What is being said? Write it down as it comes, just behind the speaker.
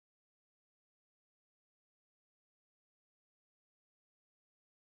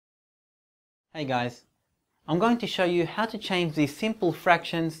Hey guys, I'm going to show you how to change these simple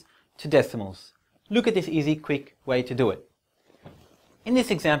fractions to decimals. Look at this easy, quick way to do it. In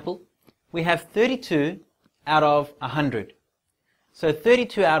this example, we have 32 out of 100. So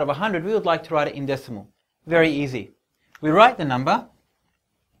 32 out of 100, we would like to write it in decimal. Very easy. We write the number,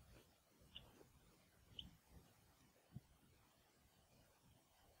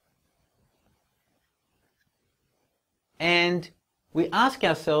 and we ask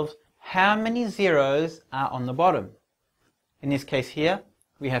ourselves how many zeros are on the bottom. In this case here,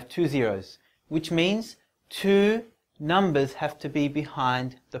 we have 2 zeros, which means 2 numbers have to be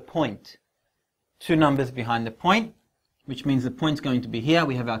behind the point. 2 numbers behind the point, which means the point's going to be here.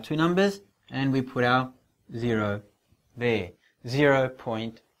 We have our 2 numbers, and we put our 0 there.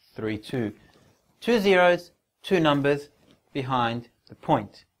 0.32. 2 zeros, 2 numbers behind the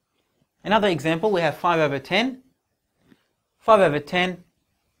point. Another example, we have 5 over 10. 5 over 10,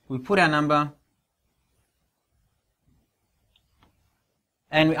 we put our number,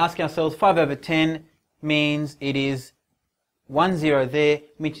 and we ask ourselves 5 over 10 means it is 1 0 there,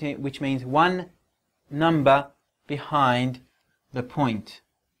 which means 1 number behind the point.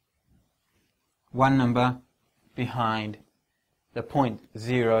 1 number behind the point,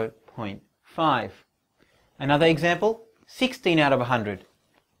 0.5. Another example, 16 out of 100.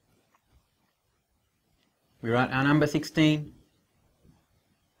 We write our number 16,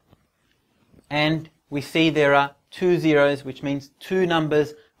 and we see there are 2 zeros, which means 2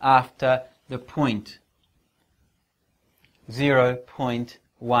 numbers after the point.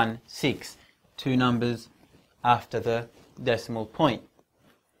 0.16, 2 numbers after the decimal point.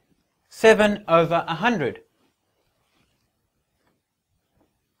 7 over 100.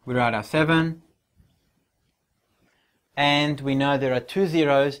 We write our 7, and we know there are 2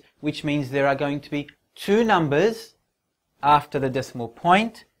 zeros, which means there are going to be 2 numbers after the decimal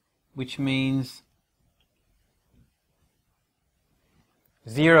point, which means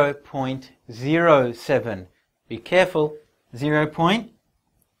 0.07. Be careful,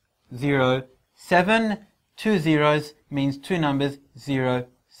 0.07. 2 zeros means 2 numbers,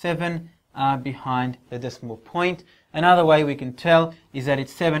 0.7 are behind the decimal point. Another way we can tell is that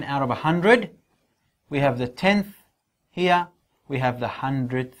it's 7 out of 100. We have the 10th here, we have the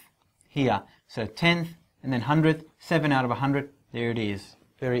 100th here. So 10th and then 100th, 7 out of 100, there it is.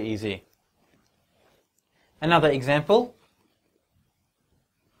 Very easy. Another example,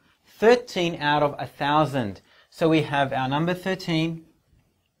 13 out of 1,000. So we have our number 13,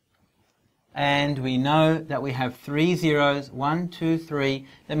 and we know that we have 3 zeros, 1, 2, 3.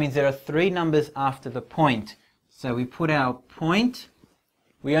 That means there are 3 numbers after the point. So we put our point.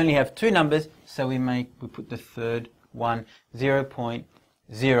 We only have 2 numbers, so we put the third one,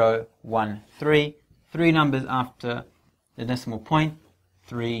 0.013. 3 numbers after the decimal point,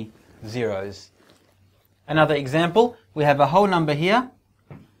 3 zeros. Another example, we have a whole number here.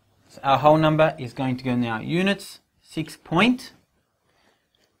 So our whole number is going to go in our units, 6 point.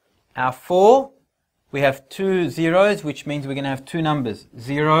 Our 4, we have 2 zeros, which means we're going to have 2 numbers,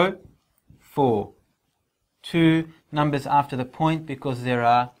 0, 4. 2 numbers after the point because there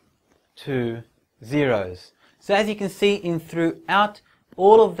are 2 zeros. So as you can see throughout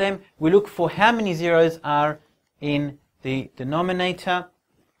all of them, we look for how many zeros are in the denominator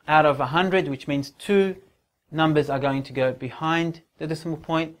out of 100, which means 2 numbers are going to go behind the decimal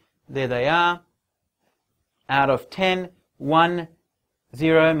point. There they are. Out of 10, 1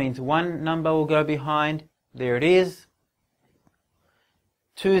 0 means 1 number will go behind. There it is.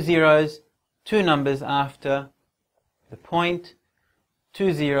 2 zeros, 2 numbers after the point.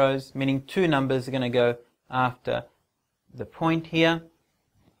 2 zeros, meaning 2 numbers are going to go after the point here.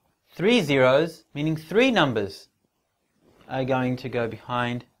 3 zeros, meaning 3 numbers are going to go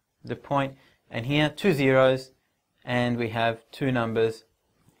behind the point. And here, 2 zeros, and we have 2 numbers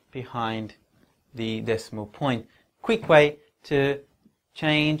behind the decimal point. Quick way to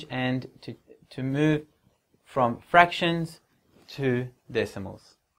change and to move from fractions to decimals.